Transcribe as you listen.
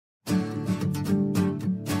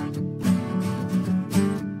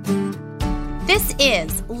This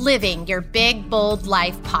is Living Your Big, Bold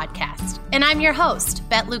Life podcast, and I'm your host,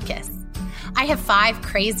 Bet Lucas. I have 5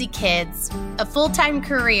 crazy kids, a full-time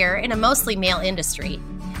career in a mostly male industry,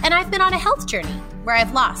 and I've been on a health journey where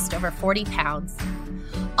I've lost over 40 pounds.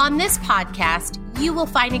 On this podcast, you will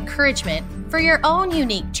find encouragement for your own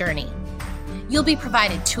unique journey. You'll be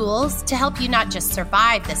provided tools to help you not just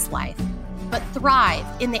survive this life, but thrive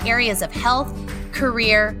in the areas of health,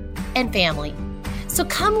 career, and family. So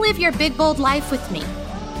come live your big, bold life with me.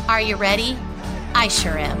 Are you ready? I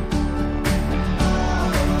sure am.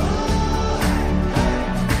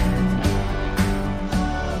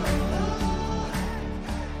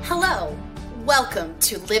 Hello. Welcome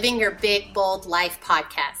to Living Your Big, Bold Life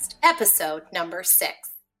podcast, episode number 6.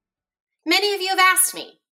 Many of you have asked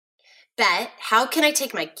me, Bet, how can I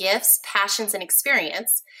take my gifts, passions, and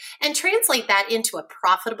experience and translate that into a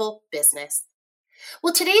profitable business?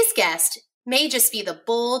 Well, today's guest may just be the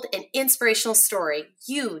bold and inspirational story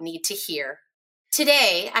you need to hear.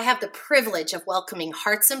 Today, I have the privilege of welcoming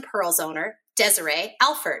Hearts and Pearls owner, Desiree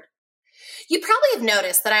Alford. You probably have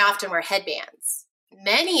noticed that I often wear headbands.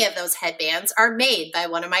 Many of those headbands are made by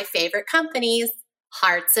one of my favorite companies,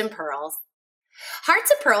 Hearts and Pearls. Hearts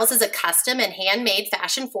and Pearls is a custom and handmade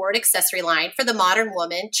fashion-forward accessory line for the modern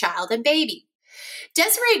woman, child, and baby.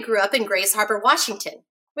 Desiree grew up in Grays Harbor, Washington,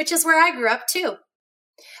 which is where I grew up too.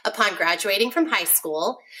 Upon graduating from high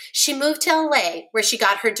school, she moved to LA, where she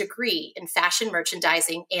got her degree in fashion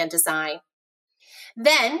merchandising and design.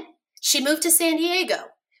 Then she moved to San Diego,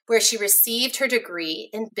 where she received her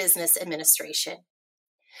degree in business administration.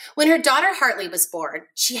 When her daughter Hartley was born,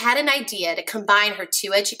 she had an idea to combine her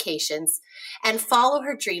 2 educations and follow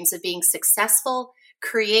her dreams of being successful,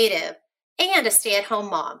 creative, and a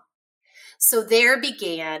stay-at-home mom. So there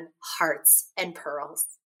began Hearts and Pearls.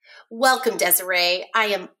 Welcome, Desiree. I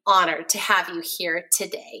am honored to have you here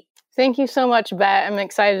today. Thank you so much, Bet. I'm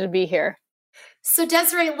excited to be here. So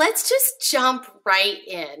Desiree, let's just jump right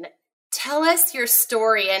in. Tell us your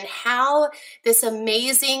story and how this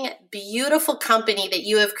amazing, beautiful company that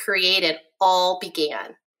you have created all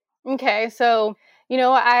began. Okay, so, you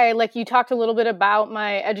talked a little bit about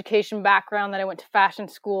my education background, that I went to fashion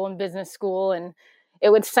school and business school, and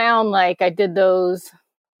it would sound like I did those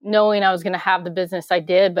knowing I was going to have the business I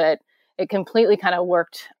did, but it completely kind of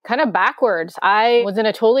worked kind of backwards. I was in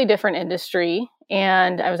a totally different industry,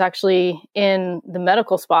 and I was actually in the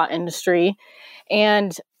medical spa industry,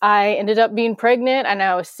 and I ended up being pregnant, and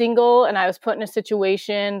I was single, and I was put in a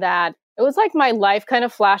situation that it was like my life kind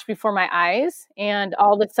of flashed before my eyes, and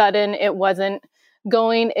all of a sudden it wasn't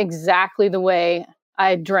going exactly the way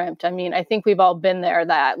I dreamt. I mean, I think we've all been there,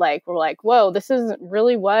 that we're like, whoa, this isn't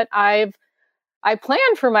really what I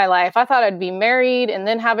planned for my life. I thought I'd be married and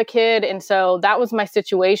then have a kid. And so that was my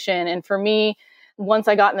situation. And for me, once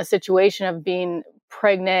I got in the situation of being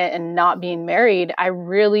pregnant and not being married,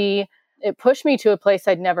 it pushed me to a place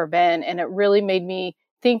I'd never been. And it really made me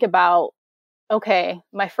think about, okay,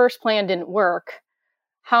 my first plan didn't work.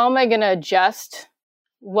 How am I going to adjust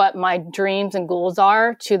what my dreams and goals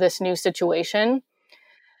are to this new situation?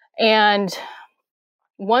 And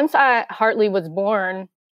once Hartley was born,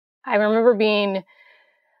 I remember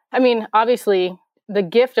obviously the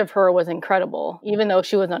gift of her was incredible, even though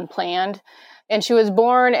she was unplanned. And she was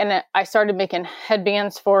born, and I started making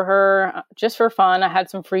headbands for her just for fun. I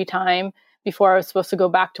had some free time before I was supposed to go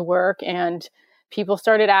back to work, and people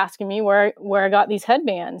started asking me where I got these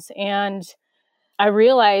headbands. And I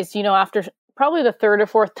realized, after probably the 3rd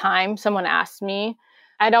or 4th time someone asked me,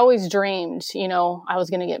 I'd always dreamed, I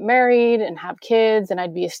was going to get married and have kids, and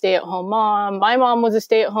I'd be a stay-at-home mom. My mom was a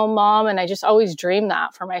stay-at-home mom, and I just always dreamed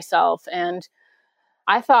that for myself. And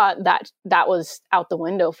I thought that was out the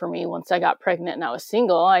window for me once I got pregnant and I was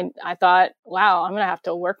single. I thought, wow, I'm going to have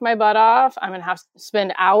to work my butt off. I'm going to have to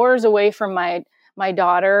spend hours away from my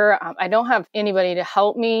daughter. I don't have anybody to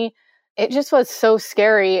help me. It just was so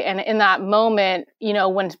scary. And in that moment,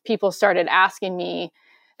 when people started asking me,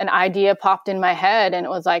 an idea popped in my head, and it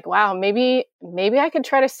was like, wow, maybe I could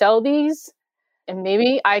try to sell these, and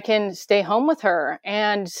maybe I can stay home with her.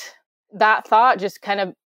 And that thought just kind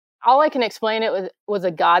of, all I can explain it was a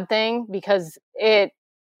God thing, because it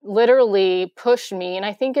literally pushed me. And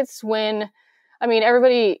I think it's when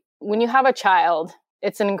you have a child,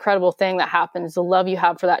 it's an incredible thing that happens. The love you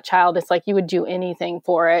have for that child, it's like you would do anything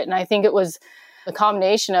for it. And I think it was a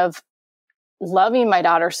combination of loving my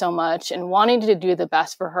daughter so much and wanting to do the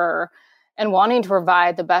best for her and wanting to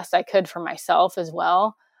provide the best I could for myself as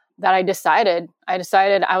well, that I decided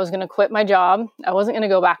I was going to quit my job. I wasn't going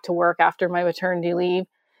to go back to work after my maternity leave,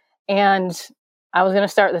 and I was going to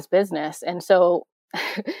start this business. And so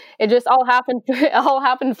It just all happened, it all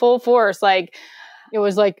happened full force. Like, it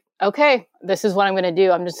was like, okay, this is what I'm going to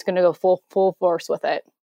do. I'm just going to go full force with it.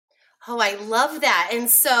 Oh, I love that. And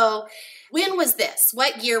so when was this?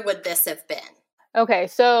 What year would this have been? Okay.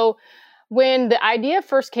 So when the idea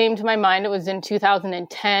first came to my mind, it was in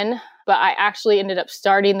 2010, but I actually ended up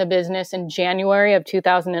starting the business in January of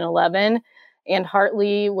 2011, and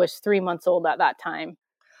Hartley was 3 months old at that time.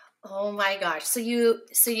 Oh my gosh. So you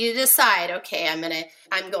decide, okay,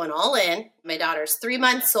 I'm going all in. My daughter's 3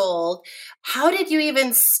 months old. How did you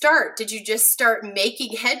even start? Did you just start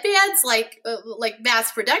making headbands like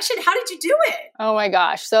mass production? How did you do it? Oh my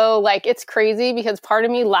gosh. So like, it's crazy because part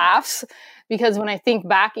of me laughs because when I think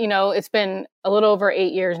back, it's been a little over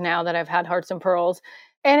 8 years now that I've had Hearts and Pearls.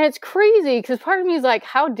 And it's crazy because part of me is like,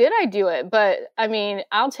 how did I do it? But I mean,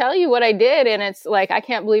 I'll tell you what I did. And it's like, I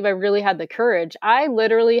can't believe I really had the courage. I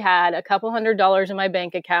literally had a couple $100s in my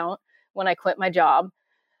bank account when I quit my job.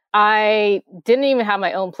 I didn't even have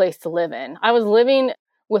my own place to live in. I was living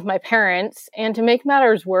with my parents. And to make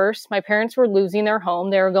matters worse, my parents were losing their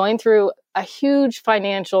home. They were going through a huge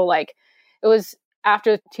financial, it was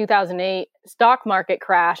after 2008 stock market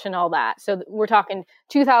crash and all that. So we're talking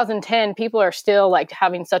 2010, people are still like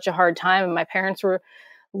having such a hard time. And my parents were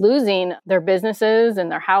losing their businesses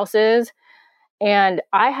and their houses. And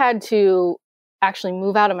I had to actually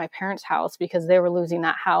move out of my parents' house because they were losing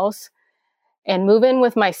that house and move in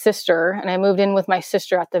with my sister. And I moved in with my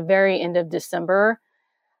sister at the very end of December.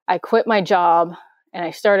 I quit my job and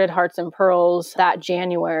I started Hearts and Pearls that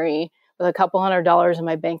January with a couple $100s in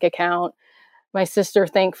my bank account. My sister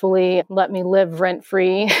thankfully let me live rent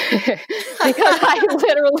free because I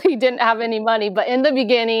literally didn't have any money. But in the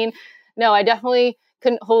beginning, no, I definitely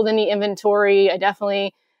couldn't hold any inventory. I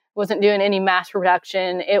definitely wasn't doing any mass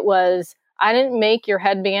production. I didn't make your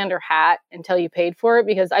headband or hat until you paid for it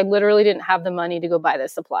because I literally didn't have the money to go buy the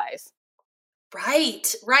supplies.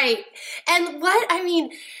 Right. And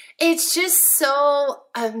it's just so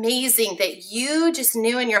amazing that you just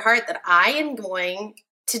knew in your heart that I am going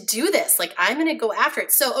to do this. Like, I'm going to go after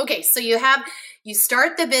it. So, okay. So you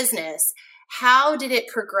start the business. How did it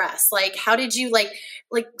progress? Like, how did you like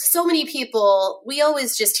so many people, we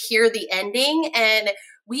always just hear the ending and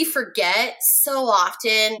we forget so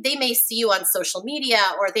often. They may see you on social media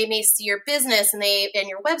or they may see your business and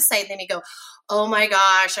your website and they may go, oh my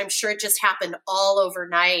gosh, I'm sure it just happened all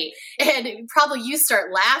overnight. And probably you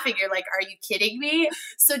start laughing. You're like, are you kidding me?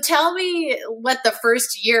 So tell me what the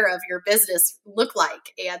first year of your business looked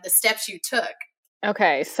like and the steps you took.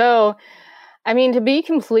 Okay. So, to be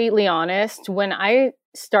completely honest, when I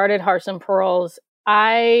started Hearts and Pearls,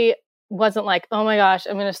 I wasn't like, oh my gosh,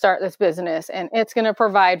 I'm going to start this business and it's going to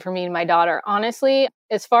provide for me and my daughter. Honestly,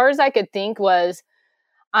 as far as I could think was,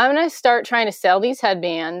 I'm going to start trying to sell these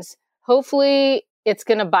headbands. Hopefully it's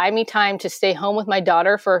going to buy me time to stay home with my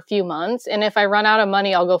daughter for a few months. And if I run out of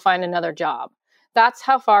money, I'll go find another job. That's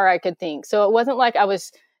how far I could think. So it wasn't like I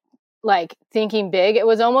was like thinking big. It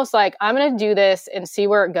was almost like, I'm going to do this and see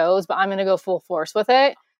where it goes, but I'm going to go full force with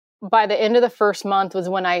it. By the end of the first month was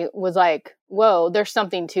when I was like, whoa, there's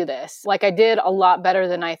something to this. Like, I did a lot better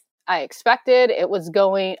than I expected. I was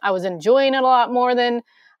enjoying it a lot more than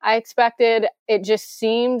I expected. It just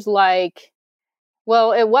seems like,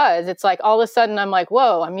 well, it's like all of a sudden I'm like,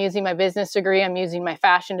 whoa, I'm using my business degree. I'm using my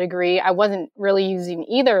fashion degree. I wasn't really using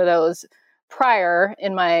either of those prior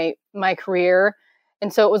in my career.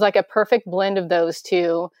 And so it was like a perfect blend of those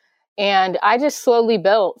two. And I just slowly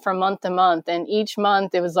built from month to month. And each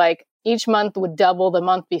month, it was like each month would double the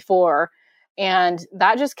month before. And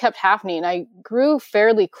that just kept happening. I grew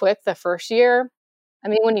fairly quick the first year.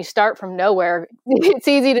 When you start from nowhere, it's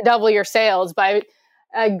easy to double your sales. But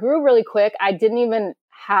I grew really quick. I didn't even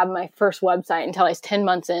have my first website until I was 10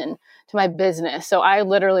 months in to my business. So I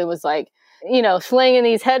literally was like, slinging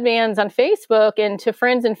these headbands on Facebook and to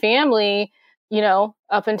friends and family,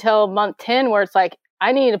 up until month 10, where it's like,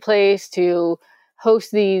 I need a place to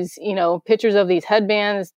host these, pictures of these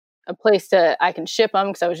headbands, a place I can ship them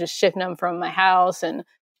because I was just shipping them from my house. And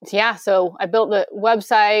yeah, so I built the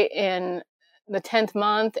website in the 10th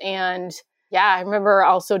month. And yeah, I remember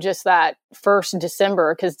also just that first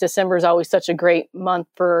December, because December is always such a great month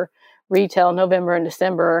for retail, November and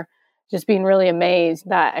December, just being really amazed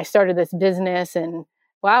that I started this business and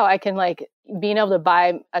wow, I can being able to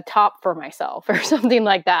buy a top for myself or something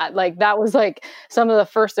like that. Like, that was like some of the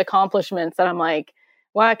first accomplishments that I'm like,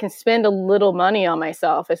 wow, I can spend a little money on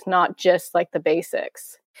myself. It's not just like the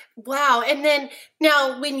basics. Wow. And then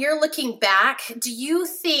now when you're looking back, do you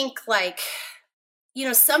think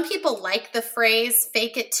some people like the phrase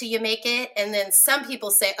fake it till you make it. And then some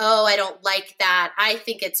people say, oh, I don't like that. I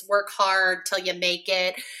think it's work hard till you make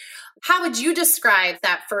it. How would you describe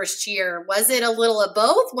that first year? Was it a little of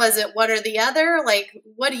both? Was it one or the other? Like,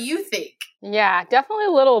 what do you think? Yeah, definitely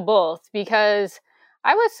a little of both, because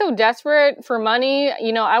I was so desperate for money.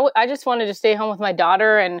 I just wanted to stay home with my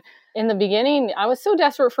daughter. And in the beginning, I was so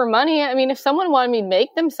desperate for money. I mean, if someone wanted me to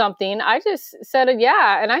make them something, I just said,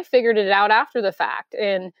 yeah. And I figured it out after the fact.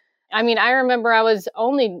 And I mean, I remember I was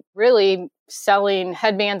only really selling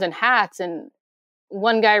headbands and hats. And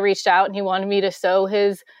one guy reached out and he wanted me to sew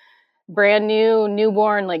his brand new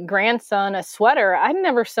newborn grandson a sweater. I'd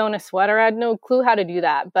never sewn a sweater. I had no clue how to do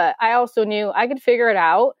that, but I also knew I could figure it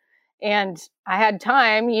out, and I had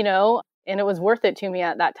time, and it was worth it to me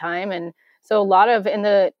at that time. And so a lot of in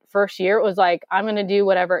the first year, it was like, I'm going to do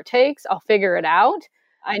whatever it takes. I'll figure it out.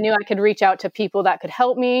 I knew I could reach out to people that could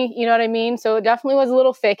help me. You know what I mean? So it definitely was a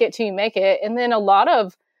little fake it till you make it. And then a lot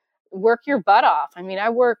of work your butt off. I mean, I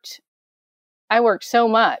worked so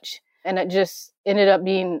much, and it just ended up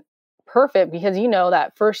being perfect, because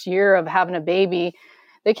that first year of having a baby,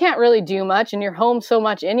 they can't really do much and you're home so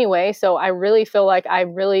much anyway. So I really feel like I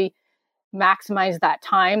really maximized that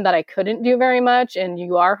time that I couldn't do very much, and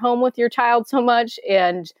you are home with your child so much,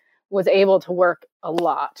 and was able to work a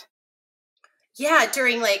lot. Yeah,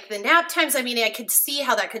 during the nap times, I mean, I could see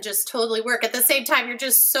how that could just totally work. At the same time, you're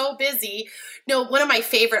just so busy. One of my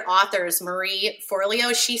favorite authors, Marie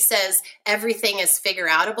Forleo, she says everything is figure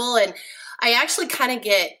outable. And I actually kind of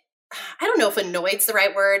get, I don't know if annoyed's the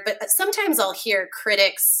right word, but sometimes I'll hear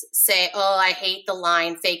critics say, oh, I hate the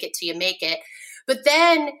line, fake it till you make it. But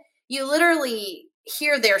then you literally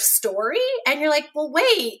hear their story and you're like, well,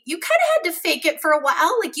 wait, you kind of had to fake it for a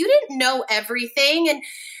while. You didn't know everything.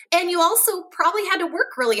 And you also probably had to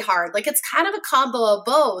work really hard. It's kind of a combo of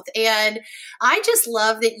both. And I just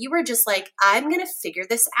love that you were just like, I'm going to figure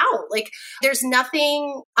this out. There's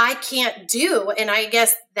nothing I can't do. And I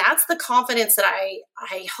guess that's the confidence that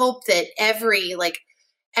I hope that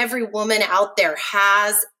every woman out there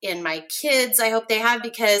has, in my kids, I hope they have,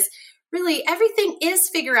 because really everything is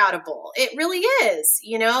figure outable. It really is,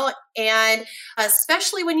 and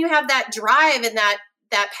especially when you have that drive and that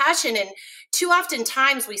passion. And too often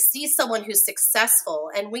times we see someone who's successful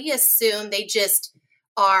and we assume they just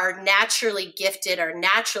are naturally gifted or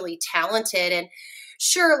naturally talented. And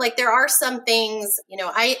sure, there are some things,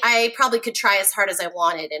 I probably could try as hard as I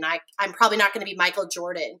wanted, and I'm probably not going to be Michael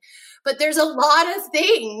Jordan, but there's a lot of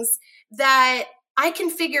things that I can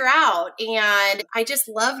figure out. And I just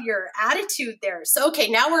love your attitude there. So, okay,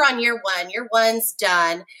 now we're on year one. Year one's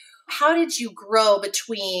done. How did you grow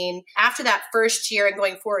between after that first year and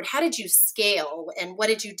going forward? How did you scale and what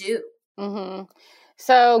did you do? Mm-hmm.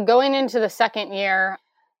 So going into the second year,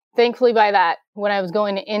 thankfully when I was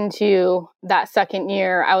going into that second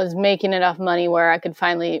year, I was making enough money where I could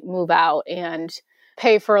finally move out and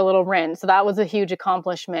pay for a little rent. So that was a huge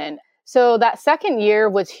accomplishment. So that second year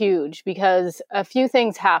was huge because a few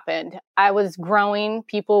things happened. I was growing.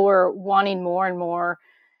 People were wanting more and more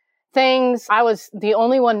things. I was the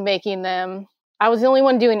only one making them. I was the only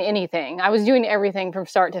one doing anything. I was doing everything from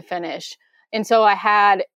start to finish. And so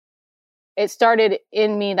it started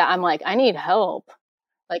in me that I'm like, I need help.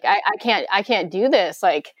 I can't do this.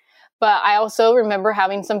 But I also remember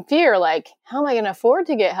having some fear, how am I going to afford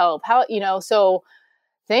to get help? So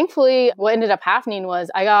thankfully what ended up happening was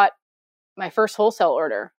I got my first wholesale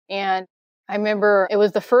order. And I remember it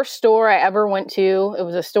was the first store I ever went to. It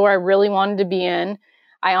was a store I really wanted to be in.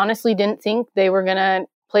 I honestly didn't think they were going to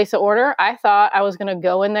place an order. I thought I was going to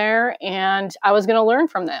go in there and I was going to learn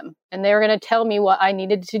from them. And they were going to tell me what I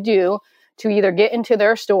needed to do to either get into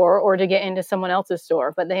their store or to get into someone else's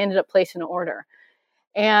store. But they ended up placing an order.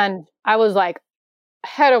 And I was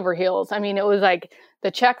head over heels. I mean, it was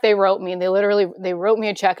the check they wrote me, they wrote me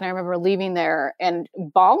a check, and I remember leaving there and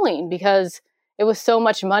bawling because it was so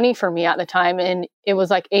much money for me at the time, and it was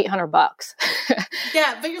 $800.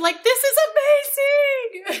 Yeah, but you're this is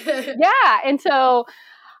amazing. Yeah, and so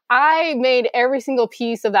I made every single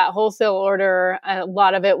piece of that wholesale order. A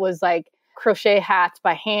lot of it was crochet hats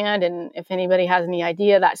by hand, and if anybody has any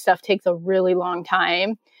idea, that stuff takes a really long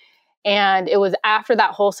time. And it was after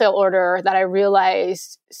that wholesale order that I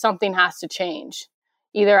realized something has to change.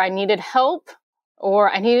 Either I needed help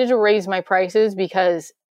or I needed to raise my prices,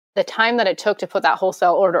 because the time that it took to put that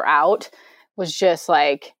wholesale order out was just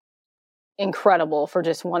incredible for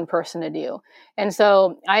just one person to do. And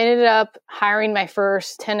so I ended up hiring my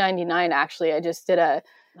first 1099. Actually, I just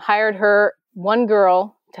hired her, one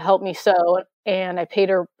girl, to help me sew, and I paid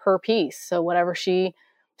her per piece. So whatever she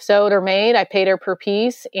sewed or made, I paid her per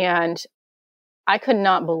piece. And I could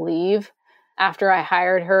not believe after I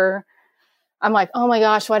hired her, I'm like, oh my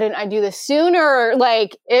gosh, why didn't I do this sooner?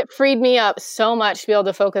 Like, it freed me up so much to be able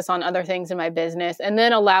to focus on other things in my business, and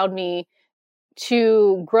then allowed me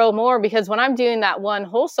to grow more, because when I'm doing that one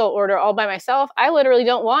wholesale order all by myself, I literally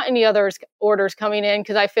don't want any other orders coming in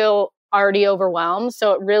because I feel already overwhelmed.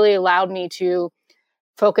 So it really allowed me to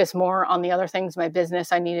focus more on the other things in my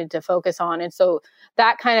business I needed to focus on. And so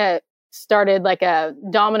that kind of started like a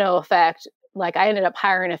domino effect. Like, I ended up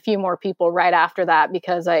hiring a few more people right after that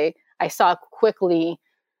because I saw quickly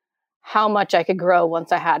how much I could grow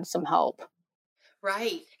once I had some help.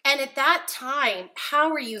 Right. And at that time,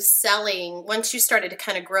 how were you selling once you started to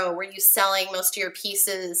kind of grow? Were you selling most of your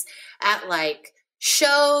pieces at like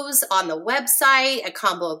shows, on the website, a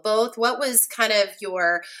combo of both? What was kind of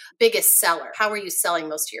your biggest seller? How were you selling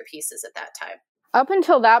most of your pieces at that time? Up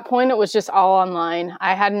until that point, it was just all online.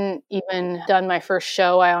 I hadn't even done my first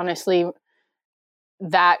show. I honestly,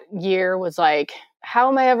 that year was like, how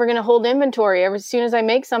am I ever going to hold inventory? As soon as I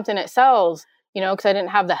make something, it sells, because I didn't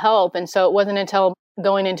have the help. And so it wasn't until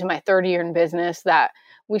going into my third year in business that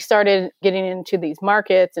we started getting into these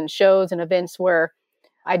markets and shows and events where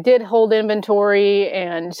I did hold inventory,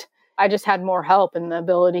 and I just had more help and the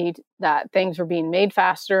ability that things were being made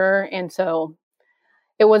faster. And so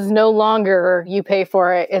it was no longer you pay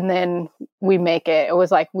for it and then we make it. It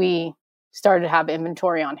was like we started to have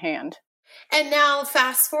inventory on hand. And now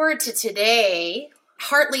fast forward to today,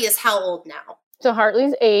 Hartley is how old now? So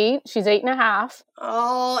Hartley's 8. She's 8.5.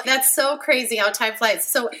 Oh, that's so crazy how time flies.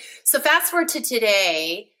 So fast forward to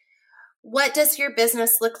today. What does your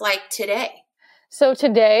business look like today? So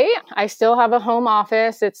today I still have a home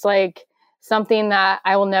office. It's like something that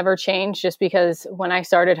I will never change, just because when I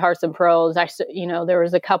started Hearts and Pearls, there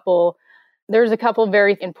was a couple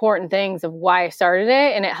very important things of why I started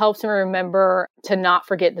it. And it helps me remember to not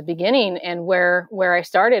forget the beginning and where I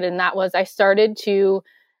started. And that was, I started to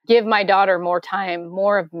give my daughter more time,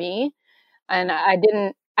 more of me. And I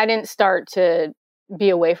didn't start to be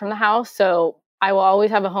away from the house. So I will always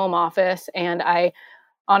have a home office, and I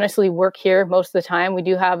honestly work here most of the time. We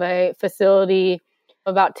do have a facility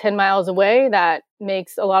about 10 miles away that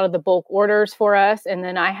makes a lot of the bulk orders for us. And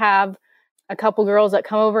then I have a couple girls that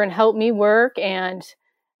come over and help me work, and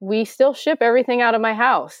we still ship everything out of my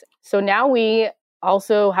house. So now we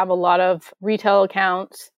also have a lot of retail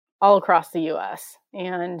accounts all across the US,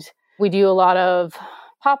 and we do a lot of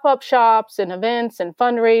pop-up shops and events and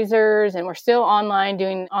fundraisers, and we're still online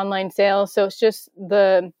doing online sales. So it's just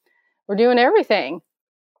we're doing everything.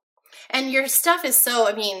 And your stuff is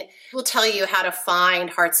we'll tell you how to find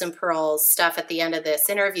Hearts and Pearls stuff at the end of this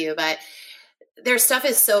interview, but their stuff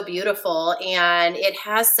is so beautiful and it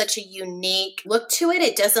has such a unique look to it.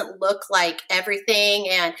 It doesn't look like everything.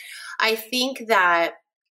 And I think that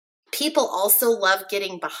people also love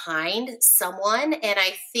getting behind someone. And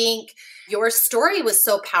I think your story was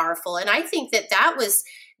so powerful. And I think that was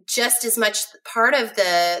just as much part of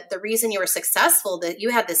the reason you were successful, that you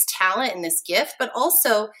had this talent and this gift, but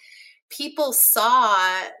also people saw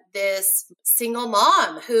this single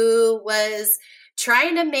mom who was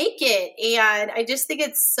trying to make it. And I just think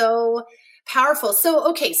it's so powerful. So,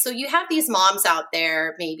 okay, so you have these moms out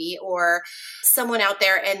there maybe, or someone out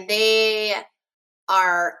there, and they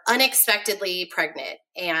are unexpectedly pregnant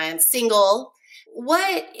and single.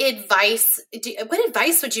 What advice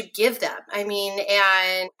would you give them? I mean,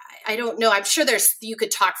 and I don't know, I'm sure you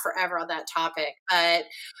could talk forever on that topic, but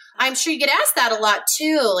I'm sure you get asked that a lot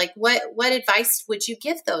too. Like what advice would you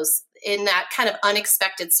give those in that kind of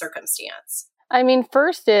unexpected circumstance? I mean,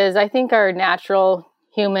 first is, I think our natural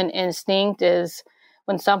human instinct is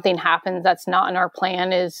when something happens that's not in our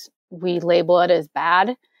plan, is we label it as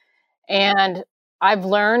bad. And I've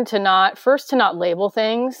learned to not label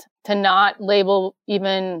things, to not label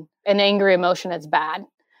even an angry emotion as bad.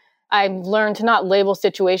 I've learned to not label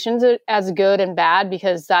situations as good and bad,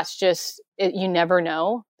 because that's just, you never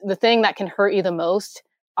know. The thing that can hurt you the most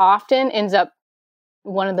often ends up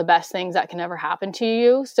one of the best things that can ever happen to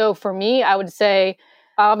you. So for me, I would say,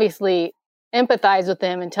 obviously, empathize with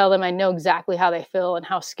them and tell them I know exactly how they feel and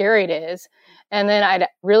how scary it is. And then I'd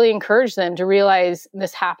really encourage them to realize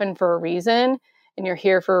this happened for a reason, and you're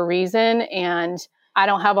here for a reason. And I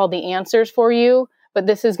don't have all the answers for you, but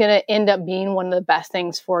this is going to end up being one of the best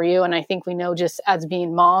things for you. And I think we know, just as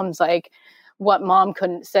being moms, like, what mom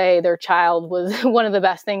couldn't say their child was one of the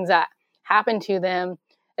best things that happened to them.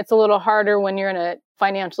 It's a little harder when you're in a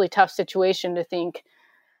financially tough situation to think,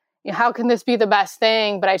 how can this be the best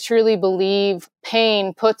thing? But I truly believe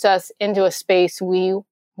pain puts us into a space we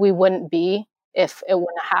wouldn't be if it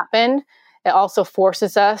wouldn't have happened. It also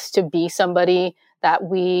forces us to be somebody that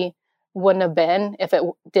we wouldn't have been if it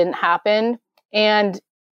didn't happen. And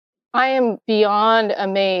I am beyond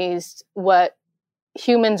amazed what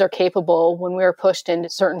humans are capable when we're pushed into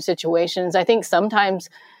certain situations. I think sometimes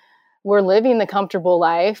we're living the comfortable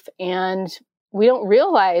life and we don't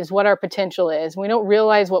realize what our potential is. We don't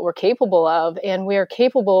realize what we're capable of. And we are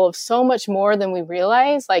capable of so much more than we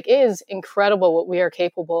realize. Like, it is incredible what we are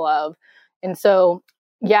capable of. And so,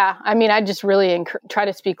 yeah, I mean, I just really try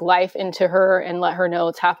to speak life into her and let her know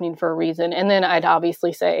it's happening for a reason. And then I'd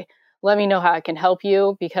obviously say, let me know how I can help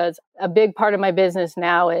you, because a big part of my business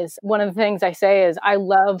now is, one of the things I say is, I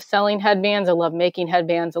love selling headbands. I love making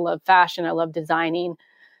headbands. I love fashion. I love designing.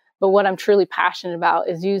 But what I'm truly passionate about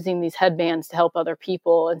is using these headbands to help other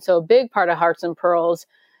people. And so a big part of Hearts and Pearls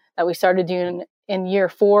that we started doing in year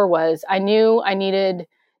 4 was, I knew I needed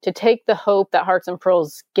to take the hope that Hearts and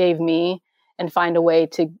Pearls gave me and find a way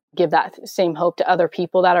to give that same hope to other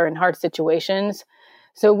people that are in hard situations.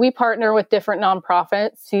 So we partner with different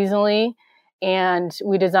nonprofits seasonally, and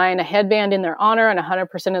we design a headband in their honor, and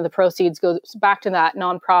 100% of the proceeds goes back to that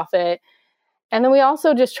nonprofit. And then we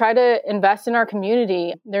also just try to invest in our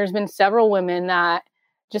community. There's been several women that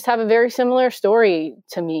just have a very similar story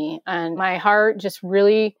to me, and my heart just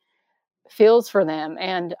really feels for them.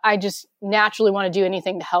 And I just naturally want to do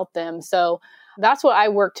anything to help them. So that's what I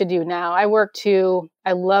work to do now. I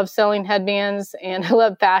love selling headbands and I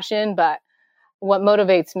love fashion, but what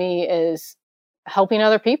motivates me is helping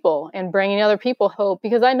other people and bringing other people hope,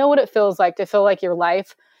 because I know what it feels like to feel like your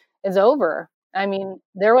life is over. I mean,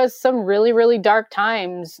 there was some really, really dark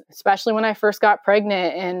times, especially when I first got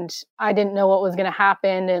pregnant and I didn't know what was going to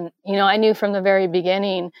happen. And, I knew from the very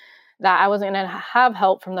beginning that I wasn't going to have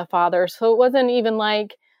help from the Father. So it wasn't even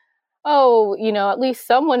like, oh, at least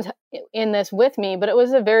someone's in this with me. But it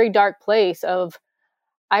was a very dark place of,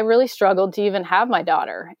 I really struggled to even have my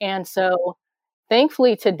daughter. And so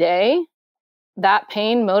thankfully today, that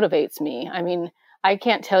pain motivates me. I mean, I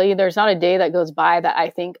can't tell you, there's not a day that goes by that I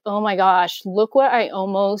think, oh my gosh, look what I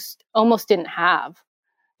almost didn't have.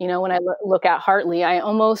 When I look at Hartley,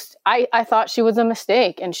 I thought she was a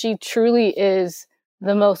mistake, and she truly is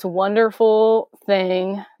the most wonderful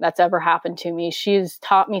thing that's ever happened to me. She's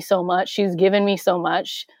taught me so much. She's given me so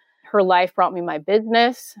much. Her life brought me my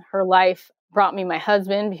business. Her life brought me my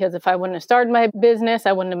husband, because if I wouldn't have started my business,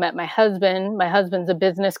 I wouldn't have met my husband. My husband's a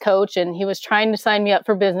business coach, and he was trying to sign me up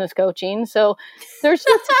for business coaching. So there's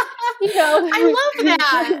just, I love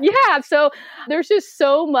that. Yeah. So there's just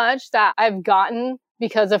so much that I've gotten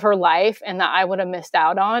because of her life and that I would have missed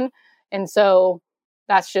out on. And so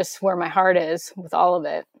that's just where my heart is with all of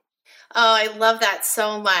it. Oh, I love that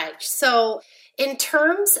so much. So in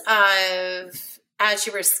terms of, as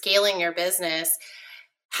you were scaling your business,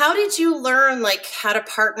 how did you learn how to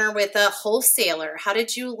partner with a wholesaler? How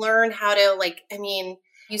did you learn how to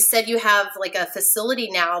you said you have a facility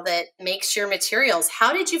now that makes your materials.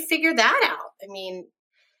 How did you figure that out? I mean,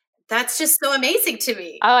 that's just so amazing to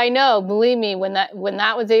me. Oh, I know. Believe me, when that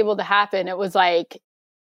was able to happen, it was like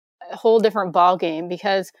a whole different ball game,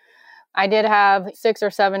 because I did have 6 or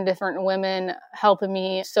 7 different women helping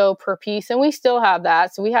me sew per piece, and we still have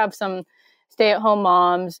that. So we have some stay-at-home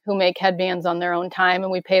moms who make headbands on their own time,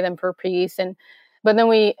 and we pay them per piece. But then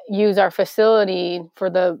we use our facility for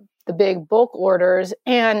the big bulk orders.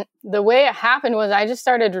 And the way it happened was, I just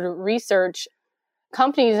started to research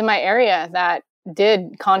companies in my area that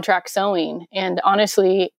did contract sewing. And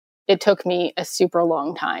honestly, it took me a super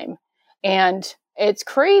long time. And it's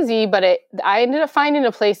crazy, but I ended up finding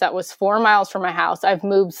a place that was 4 miles from my house. I've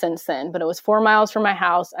moved since then, but it was 4 miles from my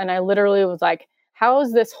house. And I literally was like, how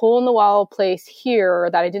is this hole-in-the-wall place here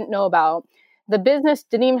that I didn't know about? The business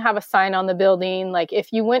didn't even have a sign on the building.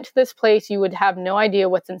 If you went to this place, you would have no idea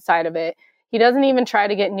what's inside of it. He doesn't even try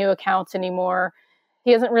to get new accounts anymore.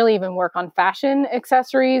 He doesn't really even work on fashion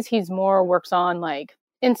accessories. He's more works on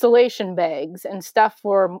insulation bags and stuff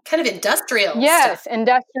for... kind of industrial stuff. Yes,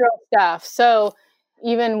 industrial stuff. So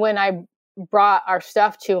even when I brought our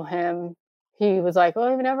stuff to him, he was like, well,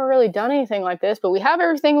 I've never really done anything like this, but we have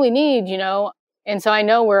everything we need, And so I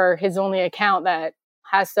know we're his only account that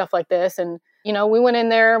has stuff like this. And, we went in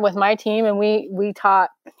there with my team, and we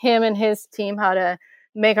taught him and his team how to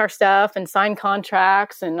make our stuff and sign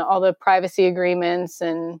contracts and all the privacy agreements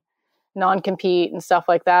and non-compete and stuff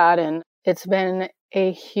like that. And it's been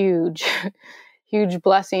a huge, huge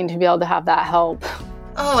blessing to be able to have that help.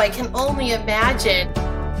 Oh, I can only imagine.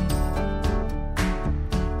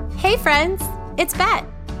 Hey friends, it's Bet.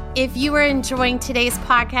 If you are enjoying today's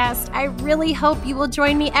podcast, I really hope you will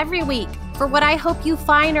join me every week for what I hope you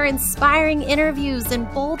find are inspiring interviews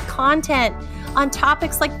and bold content on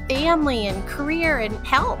topics like family and career and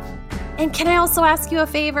health. And can I also ask you a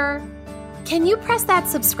favor? Can you press that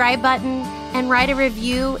subscribe button and write a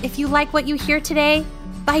review if you like what you hear today?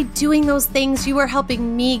 By doing those things, you are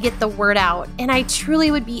helping me get the word out, and I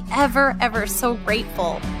truly would be ever so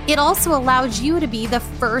grateful. It also allows you to be the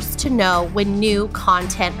first to know when new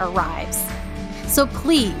content arrives. So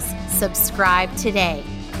please subscribe today.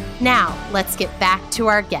 Now, let's get back to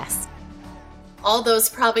our guest. All those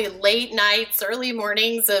probably late nights, early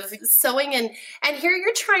mornings of sewing, and here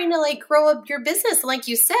you're trying to like grow up your business. Like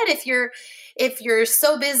you said, if you're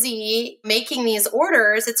so busy making these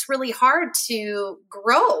orders, it's really hard to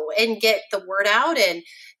grow and get the word out and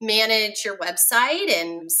manage your website.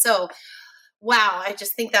 And so, wow, I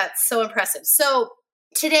just think that's so impressive. So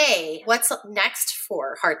today, what's next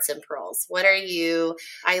for Hearts and Pearls?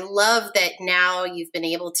 I love that now you've been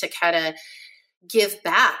able to kind of give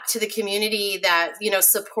back to the community that,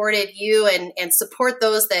 supported you and support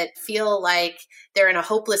those that feel like they're in a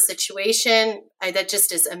hopeless situation. That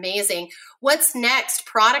just is amazing. What's next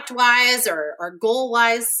product-wise or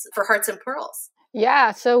goal-wise for Hearts and Pearls?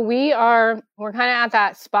 Yeah, so we're kind of at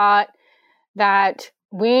that spot that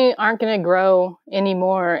we aren't going to grow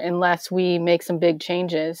anymore unless we make some big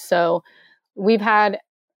changes. So we've had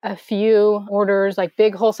a few orders, like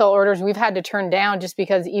big wholesale orders, we've had to turn down just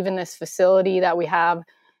because even this facility that we have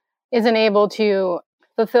isn't able to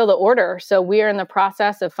fulfill the order. So we are in the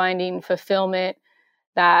process of finding fulfillment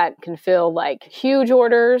that can fill like huge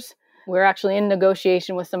orders. We're actually in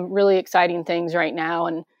negotiation with some really exciting things right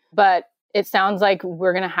now. But it sounds like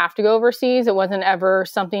we're going to have to go overseas. It wasn't ever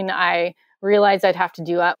something I realized I'd have to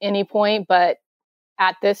do at any point. But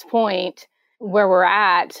at this point where we're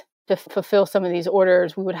at, to fulfill some of these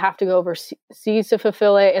orders, we would have to go overseas to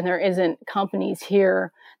fulfill it. And there isn't companies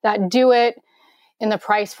here that do it in the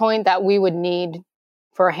price point that we would need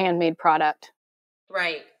for a handmade product.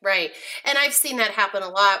 Right. And I've seen that happen a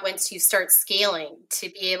lot once you start scaling to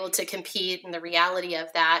be able to compete in the reality of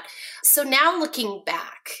that. So now looking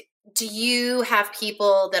back, do you have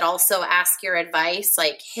people that also ask your advice?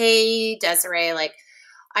 Like, hey, Desiree, like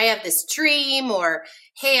I have this dream, or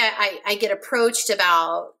hey, I get approached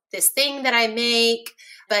about this thing that I make,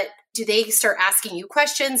 but do they start asking you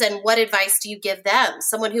questions? And what advice do you give them?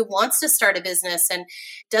 Someone who wants to start a business and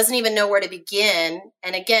doesn't even know where to begin.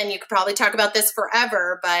 And again, you could probably talk about this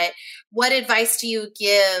forever, but what advice do you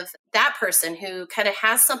give that person who kind of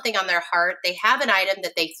has something on their heart? They have an item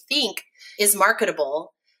that they think is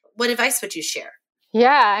marketable. What advice would you share?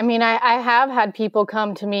 Yeah, I mean, I have had people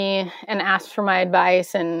come to me and ask for my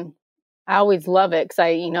advice, and I always love it because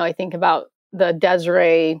I think about the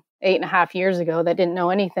Desiree 8.5 years ago that didn't know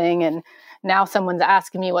anything. And now someone's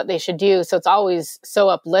asking me what they should do. So it's always so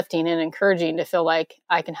uplifting and encouraging to feel like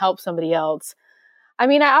I can help somebody else. I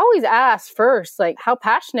mean, I always ask first, like, how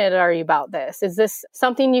passionate are you about this? Is this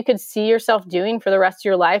something you could see yourself doing for the rest of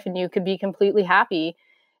your life and you could be completely happy?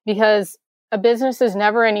 Because a business is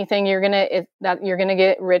never anything that you're going to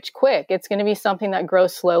get rich quick. It's going to be something that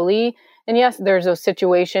grows slowly. And yes, there's those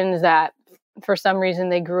situations that for some reason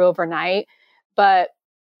they grew overnight. But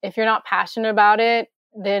if you're not passionate about it,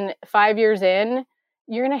 then 5 years in,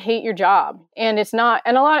 you're going to hate your job. And it's not,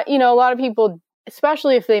 and a lot of people,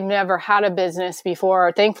 especially if they've never had a business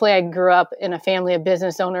before, thankfully I grew up in a family of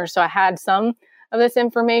business owners. So I had some of this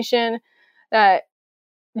information, that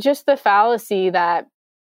just the fallacy that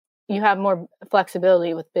you have more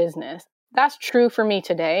flexibility with business. That's true for me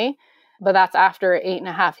today, but that's after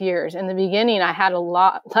 8.5 years. In the beginning, I had a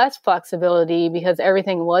lot less flexibility because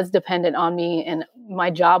everything was dependent on me and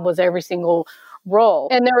my job was every single role.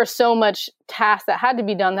 And there was so much tasks that had to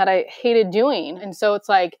be done that I hated doing. And so it's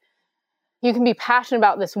like, you can be passionate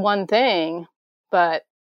about this one thing, but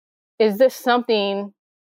is this something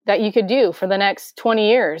that you could do for the next 20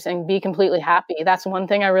 years and be completely happy? That's one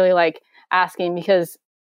thing I really like asking, because,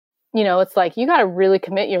 it's like, you got to really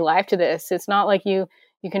commit your life to this. It's not like you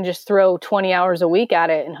can just throw 20 hours a week at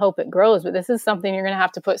it and hope it grows. But this is something you're going to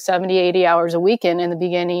have to put 70, 80 hours a week in the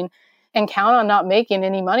beginning and count on not making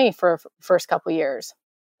any money for first couple years.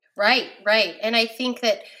 Right. And I think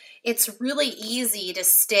that it's really easy to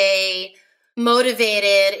stay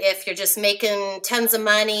motivated if you're just making tons of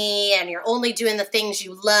money and you're only doing the things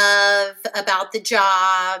you love about the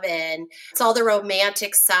job, and it's all the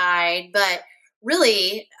romantic side. But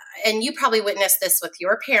really, and you probably witnessed this with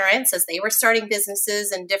your parents as they were starting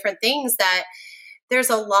businesses and different things, that there's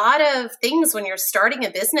a lot of things when you're starting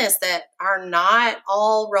a business that are not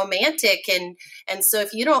all romantic. And so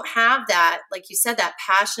if you don't have that, like you said, that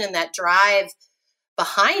passion and that drive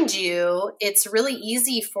behind you, it's really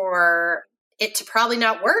easy for it to probably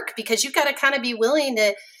not work, because you've got to kind of be willing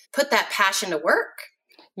to put that passion to work.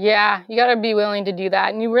 Yeah, you got to be willing to do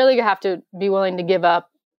that. And you really have to be willing to give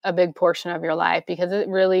up a big portion of your life, because it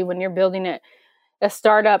really, when you're building a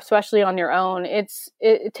startup, especially on your own, it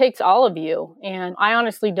takes all of you. And I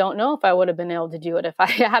honestly don't know if I would have been able to do it if I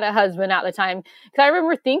had a husband at the time. Because I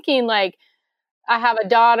remember thinking, like, I have a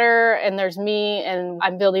daughter and there's me and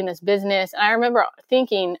I'm building this business. And I remember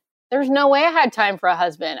thinking, there's no way I had time for a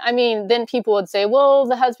husband. I mean, then people would say, well,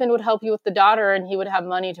 the husband would help you with the daughter and he would have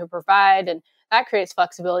money to provide, and that creates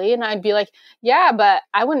flexibility. And I'd be like, yeah, but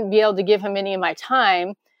I wouldn't be able to give him any of my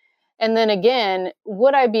time. And then again,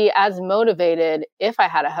 would I be as motivated if I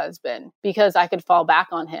had a husband? Because I could fall back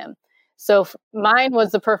on him. So mine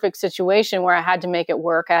was the perfect situation where I had to make it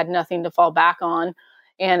work. I had nothing to fall back on.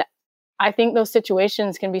 And I think those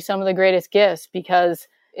situations can be some of the greatest gifts, because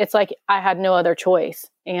it's like I had no other choice.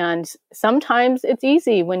 And sometimes it's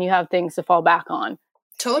easy when you have things to fall back on.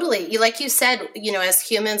 Totally. Like you said, as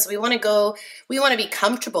humans, we want to be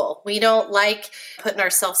comfortable. We don't like putting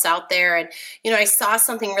ourselves out there. And, I saw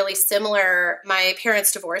something really similar. My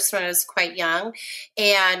parents divorced when I was quite young,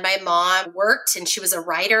 and my mom worked and she was a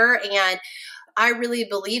writer. And I really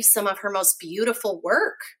believe some of her most beautiful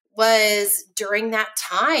work was during that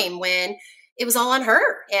time when it was all on her.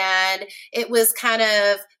 And it was kind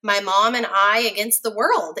of my mom and I against the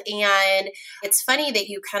world. And it's funny that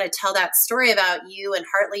you kind of tell that story about you and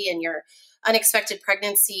Hartley and your unexpected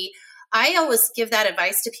pregnancy. I always give that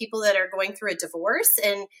advice to people that are going through a divorce.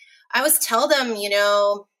 And I always tell them,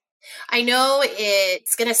 I know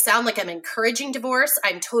it's going to sound like I'm encouraging divorce.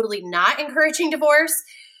 I'm totally not encouraging divorce.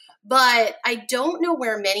 But I don't know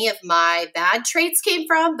where many of my bad traits came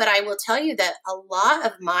from, but I will tell you that a lot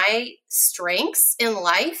of my strengths in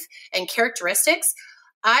life and characteristics,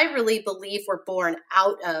 I really believe were born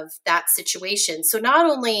out of that situation. So not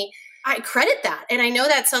only I credit that, and I know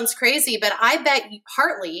that sounds crazy, but I bet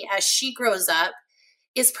Hartley, as she grows up,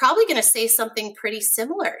 is probably going to say something pretty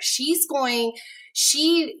similar. She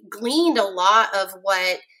gleaned a lot of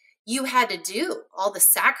what you had to do, all the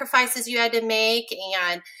sacrifices you had to make.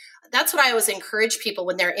 And that's what I always encourage people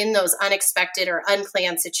when they're in those unexpected or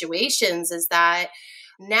unplanned situations, is that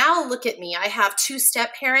now look at me. I have 2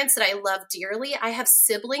 step parents that I love dearly. I have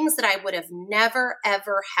siblings that I would have never,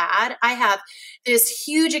 ever had. I have this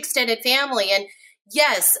huge extended family. And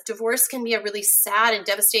yes, divorce can be a really sad and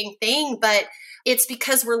devastating thing, but it's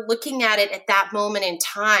because we're looking at it at that moment in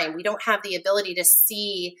time. We don't have the ability to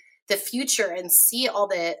see the future and see all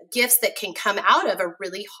the gifts that can come out of a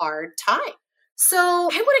really hard time. So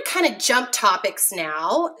I want to kind of jump topics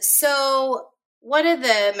now. So one of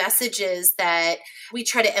the messages that we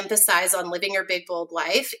try to emphasize on Living Your Big Bold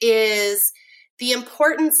Life is the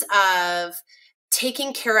importance of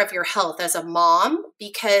taking care of your health as a mom,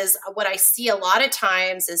 because what I see a lot of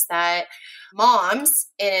times is that moms,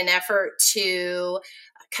 in an effort to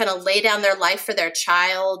kind of lay down their life for their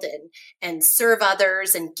child and serve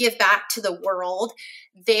others and give back to the world,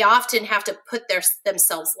 they often have to put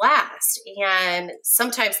themselves last. And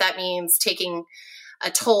sometimes that means taking a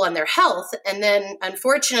toll on their health. And then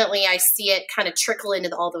unfortunately, I see it kind of trickle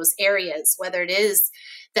into all those areas, whether it is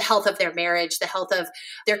the health of their marriage, the health of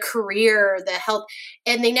their career, the health,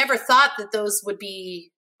 and they never thought that those would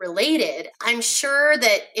be related. I'm sure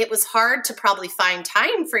that it was hard to probably find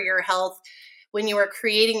time for your health when you were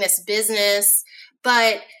creating this business,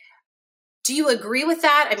 but do you agree with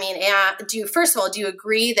that? I mean, first of all, do you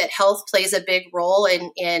agree that health plays a big role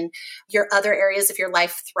in your other areas of your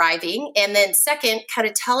life thriving? And then second, kind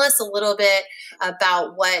of tell us a little bit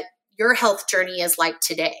about what your health journey is like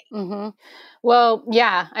today. Mm-hmm. Well,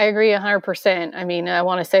 yeah, I agree 100%. I mean, I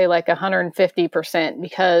want to say like 150%,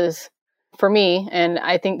 because for me, and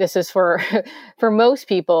I think this is for most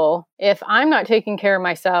people, if I'm not taking care of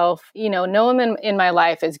myself, no one in my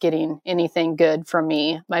life is getting anything good from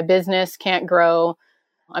me. My business can't grow.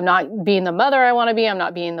 I'm not being the mother I want to be. I'm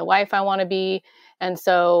not being the wife I want to be. And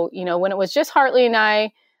so, when it was just Hartley and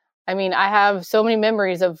I mean, I have so many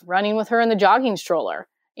memories of running with her in the jogging stroller.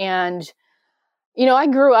 And, I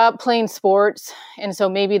grew up playing sports. And so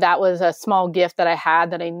maybe that was a small gift that I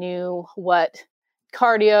had, that I knew what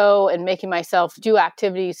cardio and making myself do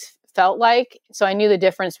activities felt like. So I knew the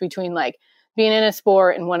difference between like being in a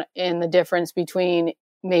sport and the difference between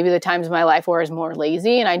maybe the times of my life where I was more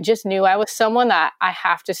lazy. And I just knew I was someone that I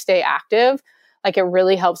have to stay active. Like, it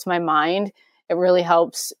really helps my mind. It really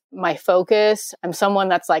helps my focus. I'm someone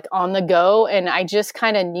that's like on the go, and I just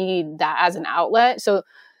kind of need that as an outlet. So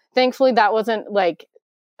thankfully that wasn't like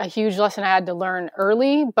a huge lesson I had to learn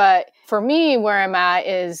early. But for me, where I'm at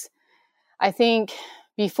is, I think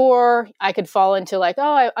before I could fall into like,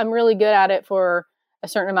 I'm really good at it for a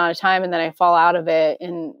certain amount of time and then I fall out of it.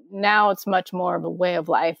 And now it's much more of a way of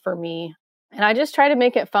life for me. And I just try to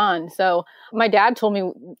make it fun. So my dad told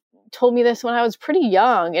me this when I was pretty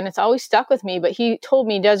young, and it's always stuck with me. But he told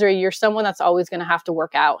me, Desiree, you're someone that's always going to have to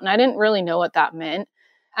work out. And I didn't really know what that meant.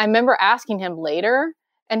 I remember asking him later,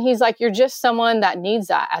 and he's like, you're just someone that needs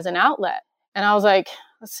that as an outlet. And I was like,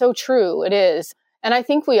 that's so true. It is. And I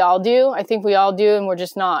think we all do. And we're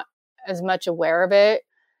just not as much aware of it,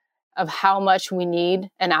 of how much we need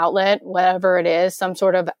an outlet, whatever it is, some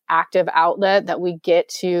sort of active outlet that we get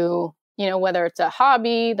to, whether it's a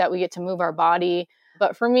hobby that we get to move our body.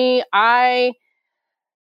 But for me, I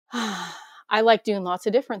like doing lots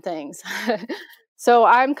of different things. So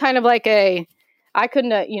I'm kind of like I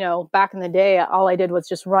couldn't, back in the day, all I did was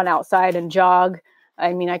just run outside and jog.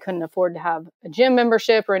 I mean, I couldn't afford to have a gym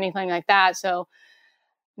membership or anything like that. So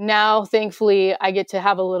now, thankfully, I get to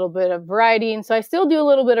have a little bit of variety. And so I still do a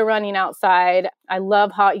little bit of running outside. I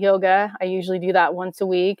love hot yoga. I usually do that once a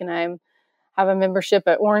week. And I have a membership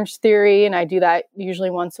at Orange Theory, and I do that usually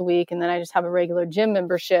once a week. And then I just have a regular gym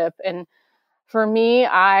membership. And for me,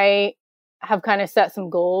 I have kind of set some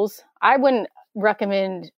goals. I wouldn't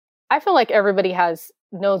recommend, I feel like everybody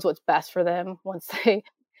knows what's best for them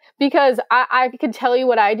because I could tell you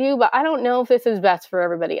what I do, but I don't know if this is best for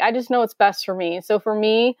everybody. I just know it's best for me. So for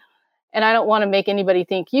me, and I don't want to make anybody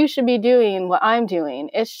think you should be doing what I'm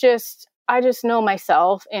doing. It's just, I just know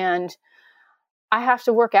myself, and I have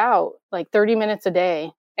to work out like 30 minutes a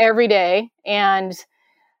day, every day. And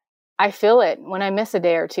I feel it when I miss a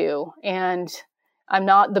day or two, and I'm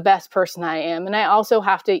not the best person I am. And I also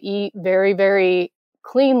have to eat very, very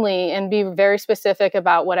cleanly and be very specific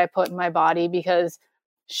about what I put in my body, because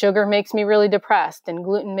sugar makes me really depressed and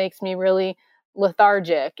gluten makes me really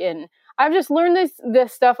lethargic. And I've just learned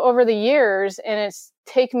this stuff over the years, and it's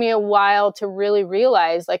taken me a while to really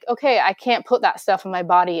realize, like, okay, I can't put that stuff in my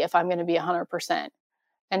body if I'm going to be 100%.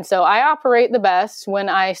 And so I operate the best when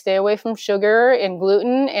I stay away from sugar and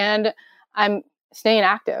gluten, and I'm staying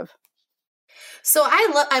active. So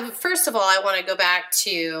first of all, I want to go back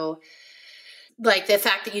to like the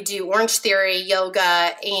fact that you do Orange Theory,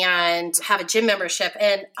 yoga, and have a gym membership.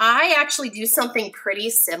 And I actually do something pretty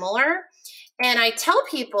similar. And I tell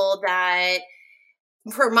people that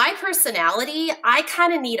for my personality, I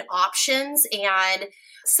kind of need options. And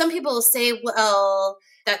some people will say, well,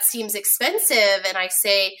 that seems expensive. And I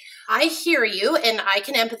say, I hear you and I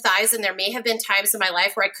can empathize. And there may have been times in my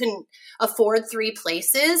life where I couldn't afford 3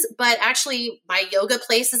 places, but actually my yoga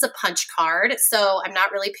place is a punch card. So I'm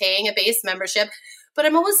not really paying a base membership, but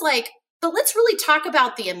I'm always like, but let's really talk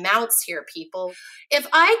about the amounts here, people. If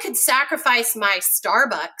I could sacrifice my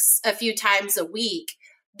Starbucks a few times a week,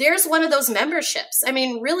 there's one of those memberships. I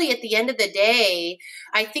mean, really at the end of the day,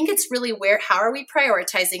 I think it's really how are we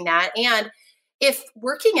prioritizing that? And if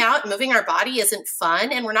working out and moving our body isn't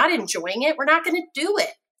fun and we're not enjoying it, we're not going to do it.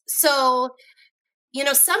 So,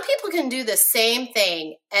 some people can do the same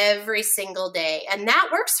thing every single day and that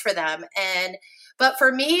works for them. But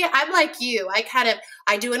for me, I'm like you.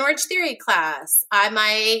 I do an Orange Theory class. I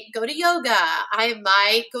might go to yoga. I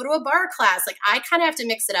might go to a bar class. Like I kind of have to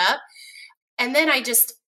mix it up. And then I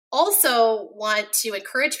just also want to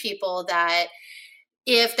encourage people that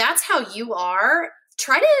if that's how you are,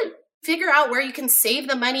 try to figure out where you can save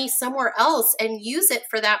the money somewhere else and use it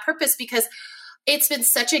for that purpose, because it's been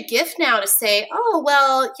such a gift now to say, oh,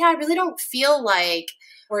 well, yeah, I really don't feel like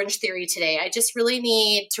Orange Theory today. I just really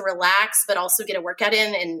need to relax, but also get a workout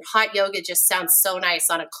in. And hot yoga just sounds so nice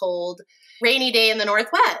on a cold, rainy day in the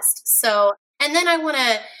Northwest. So, and then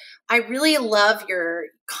I really love your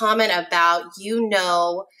comment about,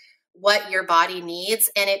 what your body needs.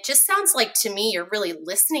 And it just sounds like to me, you're really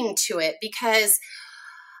listening to it, because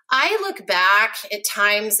I look back at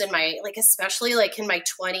times in especially like in my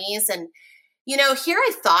 20s, and, here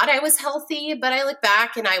I thought I was healthy, but I look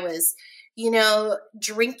back and I was,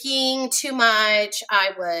 drinking too much.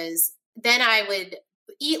 Then I would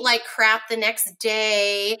eat like crap the next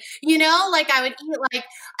day, I would eat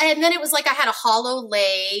and then it was like I had a hollow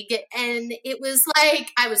leg, and it was like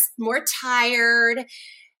I was more tired.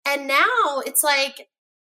 And now it's like,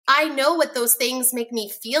 I know what those things make me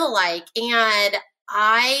feel like. And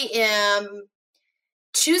I am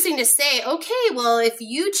choosing to say, okay, well, if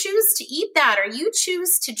you choose to eat that, or you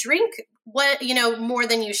choose to drink more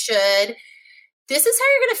than you should, this is how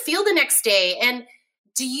you're going to feel the next day. And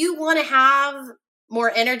do you want to have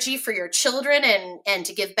more energy for your children and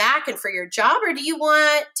to give back and for your job, or do you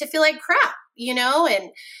want to feel like crap, And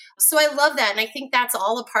so I love that. And I think that's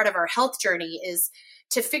all a part of our health journey, is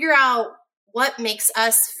to figure out what makes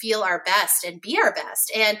us feel our best and be our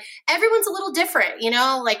best. And everyone's a little different,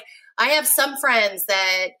 I have some friends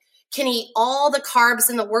that can eat all the carbs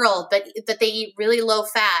in the world, but they eat really low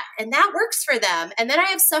fat, and that works for them. And then I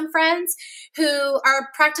have some friends who are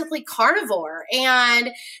practically carnivore,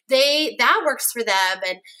 and that works for them.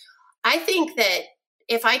 And I think that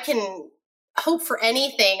if I can hope for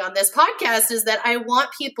anything on this podcast is that I want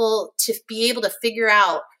people to be able to figure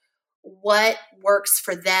out what works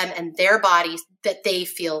for them and their bodies that they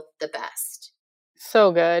feel the best.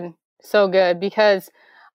 So good. So good. Because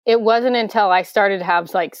it wasn't until I started to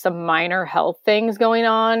have like some minor health things going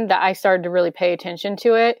on that I started to really pay attention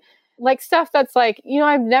to it. Like stuff that's like,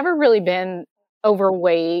 I've never really been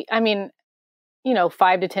overweight. I mean,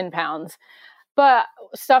 5 to 10 pounds. But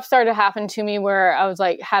stuff started to happen to me where I was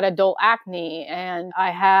like, had adult acne and I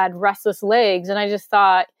had restless legs. And I just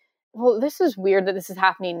thought, well, this is weird that this is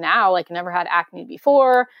happening now. Like I never had acne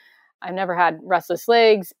before. I've never had restless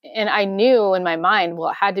legs. And I knew in my mind, well,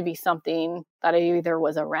 it had to be something that I either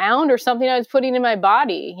was around or something I was putting in my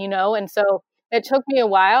body, And so it took me a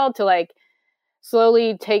while to like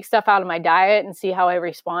slowly take stuff out of my diet and see how I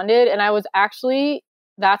responded. And I was actually,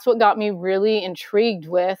 that's what got me really intrigued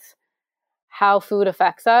with how food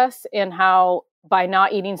affects us and how by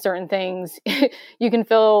not eating certain things, you can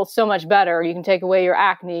feel so much better. You can take away your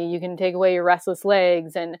acne, you can take away your restless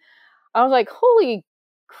legs. And I was like, holy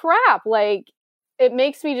crap, like it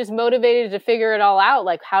makes me just motivated to figure it all out.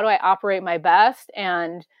 Like, how do I operate my best?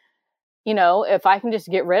 And, if I can just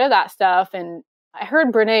get rid of that stuff. And I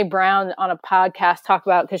heard Brene Brown on a podcast talk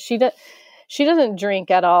about, because she doesn't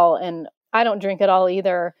drink at all. And I don't drink at all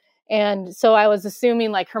either. And so I was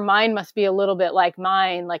assuming like her mind must be a little bit like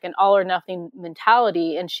mine, like an all or nothing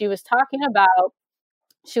mentality. And she was talking about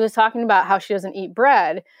how she doesn't eat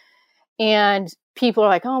bread. And people are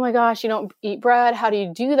like, oh my gosh, you don't eat bread. How do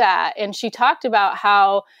you do that? And she talked about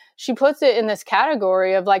how she puts it in this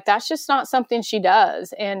category of like, that's just not something she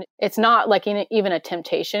does. And it's not like even a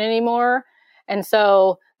temptation anymore. And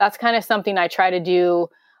so that's kind of something I try to do.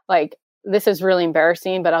 Like, this is really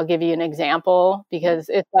embarrassing, but I'll give you an example because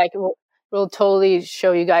it's like, we'll totally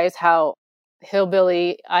show you guys how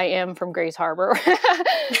hillbilly I am from Grays Harbor.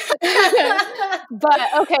 But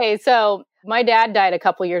okay, so my dad died a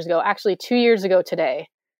couple years ago, actually 2 years ago today.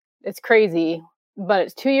 It's crazy, but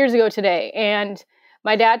it's 2 years ago today. And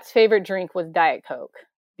my dad's favorite drink was Diet Coke.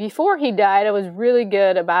 Before he died, I was really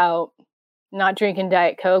good about not drinking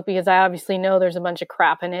Diet Coke because I obviously know there's a bunch of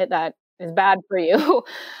crap in it that is bad for you.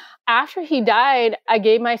 After he died, I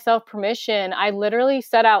gave myself permission. I literally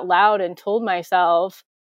said out loud and told myself,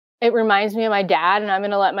 it reminds me of my dad and I'm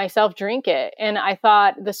going to let myself drink it. And I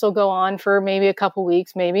thought this will go on for maybe a couple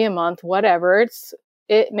weeks, maybe a month, whatever.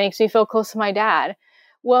 It makes me feel close to my dad.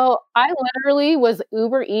 Well, I literally was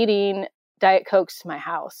Uber eating Diet Cokes to my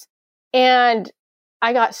house. And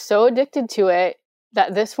I got so addicted to it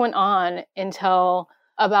that this went on until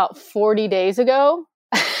about 40 days ago.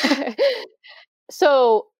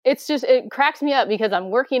 So it cracks me up because I'm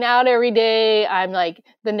working out every day. I'm like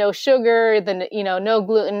the no sugar, no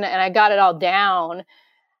gluten, and I got it all down.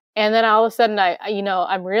 And then all of a sudden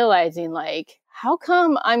I'm realizing like, how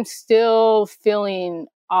come I'm still feeling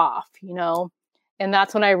off, And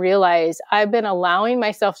that's when I realized I've been allowing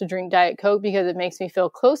myself to drink Diet Coke because it makes me feel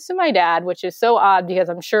close to my dad, which is so odd because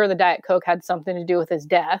I'm sure the Diet Coke had something to do with his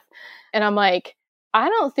death. And I'm like, I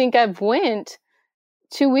don't think I've went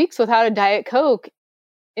 2 weeks without a Diet Coke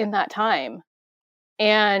in that time.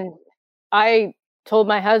 And I told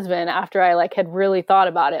my husband after I like had really thought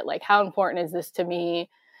about it, like, how important is this to me?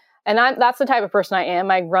 And that's the type of person I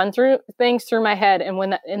am. I run through things through my head.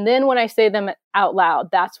 And then when I say them out loud,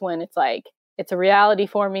 that's when it's like, it's a reality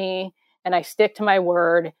for me and I stick to my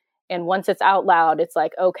word. And once it's out loud, it's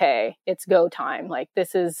like, okay, it's go time. Like,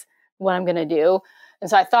 this is what I'm going to do. And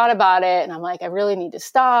so I thought about it and I'm like, I really need to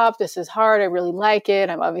stop. This is hard. I really like it.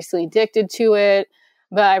 I'm obviously addicted to it.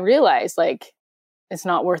 But I realized like, it's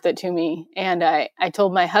not worth it to me. And I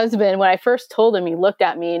told my husband, when I first told him, he looked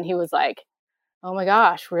at me and he was like, oh my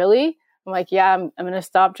gosh, really? I'm like, yeah, I'm going to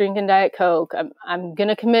stop drinking Diet Coke. I'm going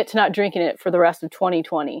to commit to not drinking it for the rest of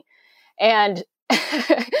 2020. And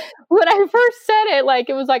when I first said it, like,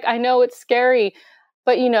 it was like, I know it's scary,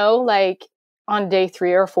 but like on day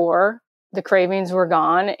 3 or 4, the cravings were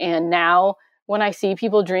gone. And now when I see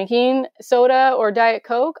people drinking soda or Diet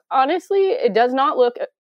Coke, honestly, it does not look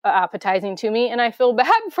appetizing to me. And I feel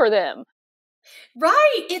bad for them.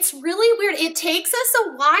 Right. It's really weird. It takes us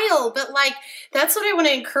a while, but like, that's what I want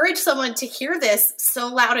to encourage someone to hear this so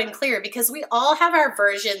loud and clear, because we all have our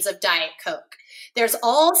versions of Diet Coke. There's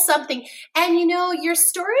all something. And your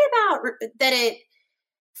story about that it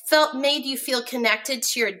made you feel connected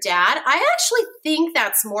to your dad, I actually think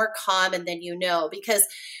that's more common than because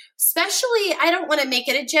especially, I don't want to make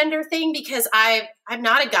it a gender thing because I'm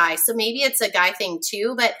not a guy, so maybe it's a guy thing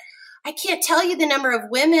too, but I can't tell you the number of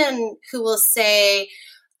women who will say,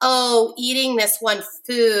 oh, eating this one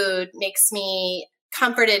food makes me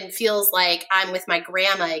comforted and feels like I'm with my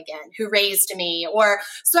grandma again, who raised me.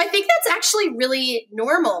 So I think that's actually really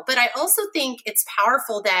normal. But I also think it's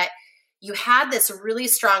powerful that you had this really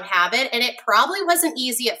strong habit, and it probably wasn't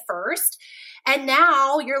easy at first. And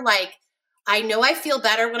now you're like, I know I feel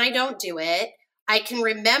better when I don't do it. I can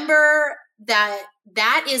remember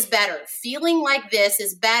that is better. Feeling like this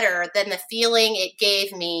is better than the feeling it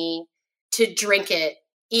gave me to drink it,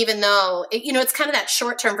 even though, it's kind of that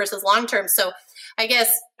short term versus long term. So I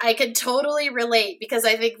guess I could totally relate, because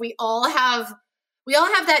I think we all have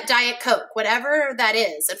that Diet Coke, whatever that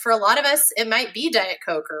is. And for a lot of us, it might be Diet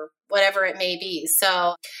Coke or whatever it may be.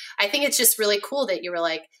 So I think it's just really cool that you were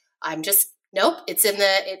like, I'm not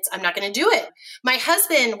going to do it. My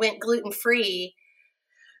husband went gluten-free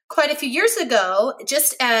quite a few years ago,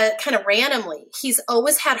 just kind of randomly. He's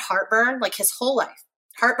always had heartburn, like his whole life.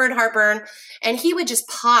 Heartburn. And he would just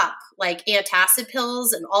pop like antacid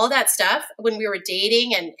pills and all that stuff when we were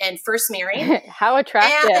dating and first married. How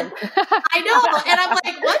attractive. And I know. And I'm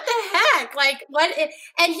like, what the heck? Like what?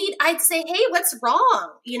 And I'd say, hey, what's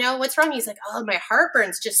wrong? What's wrong? He's like, oh, my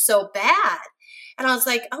heartburn's just so bad. And I was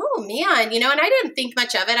like, oh man, and I didn't think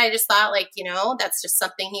much of it. I just thought like, that's just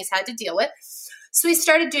something he's had to deal with. So we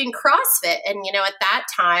started doing CrossFit. And, at that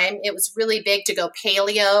time, it was really big to go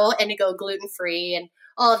paleo and to go gluten-free and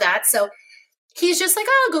all of that. So he's just like,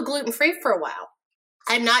 oh, I'll go gluten-free for a while.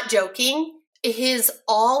 I'm not joking.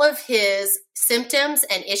 All of his symptoms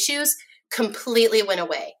and issues completely went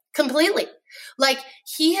away. Completely. Like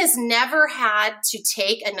he has never had to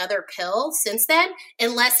take another pill since then,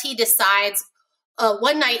 unless he decides.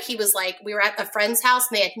 One night he was like, we were at a friend's house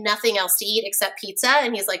and they had nothing else to eat except pizza.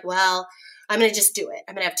 And he's like, well, I'm going to just do it.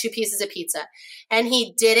 I'm going to have 2 pieces of pizza. And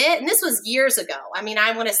he did it. And this was years ago. I mean,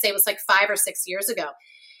 I want to say it was like 5 or 6 years ago.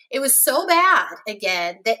 It was so bad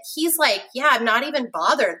again that he's like, yeah, I'm not even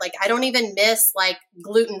bothered. Like, I don't even miss like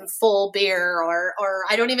gluten full beer or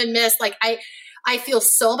I don't even miss like, I feel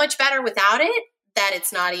so much better without it that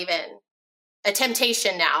it's not even a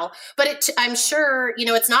temptation now. But I'm sure,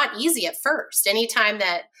 it's not easy at first.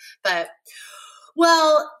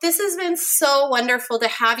 Well, this has been so wonderful to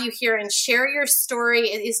have you here and share your story.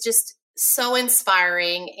 It is just so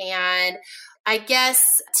inspiring. And I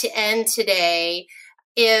guess to end today,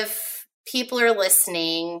 if people are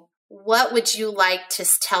listening, what would you like to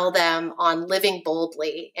tell them on living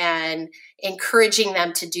boldly and encouraging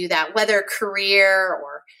them to do that, whether career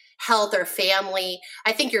or health or family?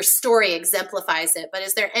 I think your story exemplifies it, but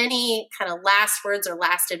is there any kind of last words or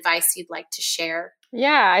last advice you'd like to share?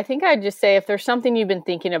 Yeah, I think I'd just say if there's something you've been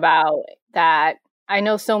thinking about that I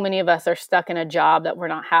know so many of us are stuck in a job that we're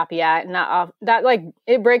not happy at, and that like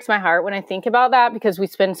it breaks my heart when I think about that, because we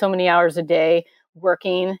spend so many hours a day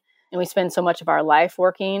working and we spend so much of our life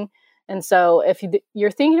working. And so if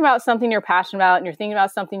you're thinking about something you're passionate about and you're thinking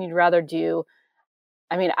about something you'd rather do,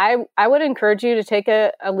 I mean, I would encourage you to take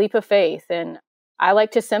a leap of faith. And I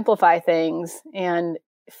like to simplify things, and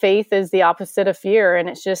faith is the opposite of fear. And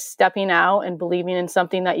it's just stepping out and believing in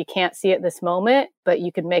something that you can't see at this moment, but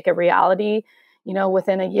you could make a reality,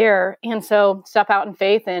 within a year. And so step out in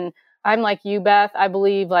faith. And I'm like you, Beth. I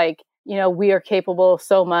believe we are capable of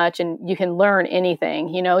so much, and you can learn anything,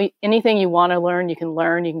 anything you want to learn, you can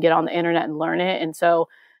learn, you can get on the internet and learn it. And so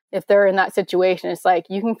if they're in that situation, it's like,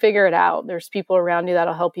 you can figure it out. There's people around you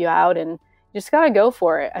that'll help you out, and you just got to go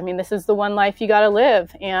for it. I mean, this is the one life you got to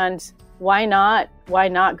live, and why not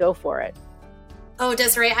go for it? Oh,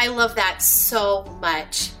 Desiree, I love that so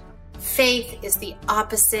much. Faith is the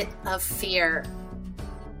opposite of fear.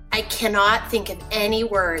 I cannot think of any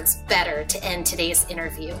words better to end today's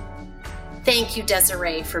interview. Thank you,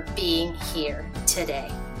 Desiree, for being here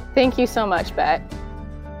today. Thank you so much, Bet.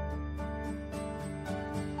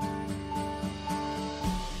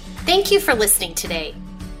 Thank you for listening today.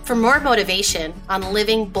 For more motivation on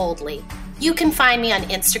living boldly, you can find me on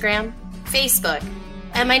Instagram, Facebook,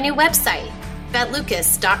 and my new website,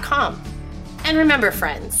 betlucas.com. And remember,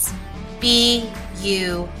 friends, be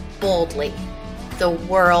you boldly. The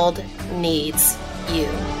world needs you.